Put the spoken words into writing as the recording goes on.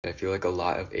I feel like a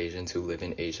lot of Asians who live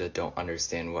in Asia don't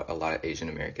understand what a lot of Asian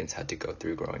Americans had to go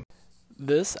through growing.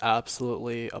 This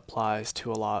absolutely applies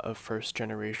to a lot of first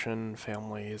generation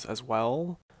families as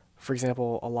well. For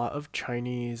example, a lot of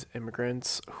Chinese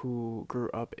immigrants who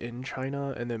grew up in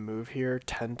China and then move here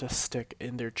tend to stick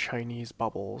in their Chinese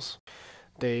bubbles.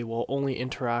 They will only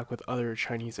interact with other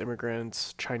Chinese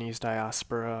immigrants, Chinese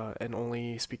diaspora, and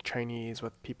only speak Chinese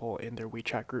with people in their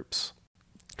WeChat groups.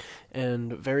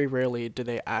 And very rarely do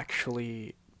they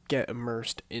actually get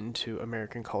immersed into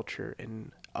American culture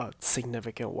in a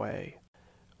significant way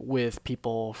with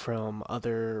people from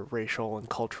other racial and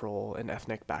cultural and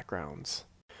ethnic backgrounds,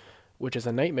 which is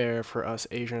a nightmare for us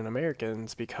Asian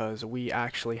Americans because we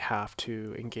actually have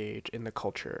to engage in the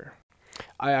culture.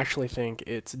 I actually think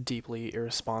it's deeply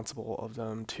irresponsible of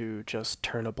them to just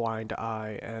turn a blind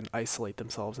eye and isolate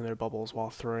themselves in their bubbles while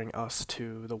throwing us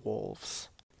to the wolves.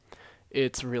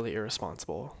 It's really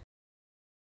irresponsible.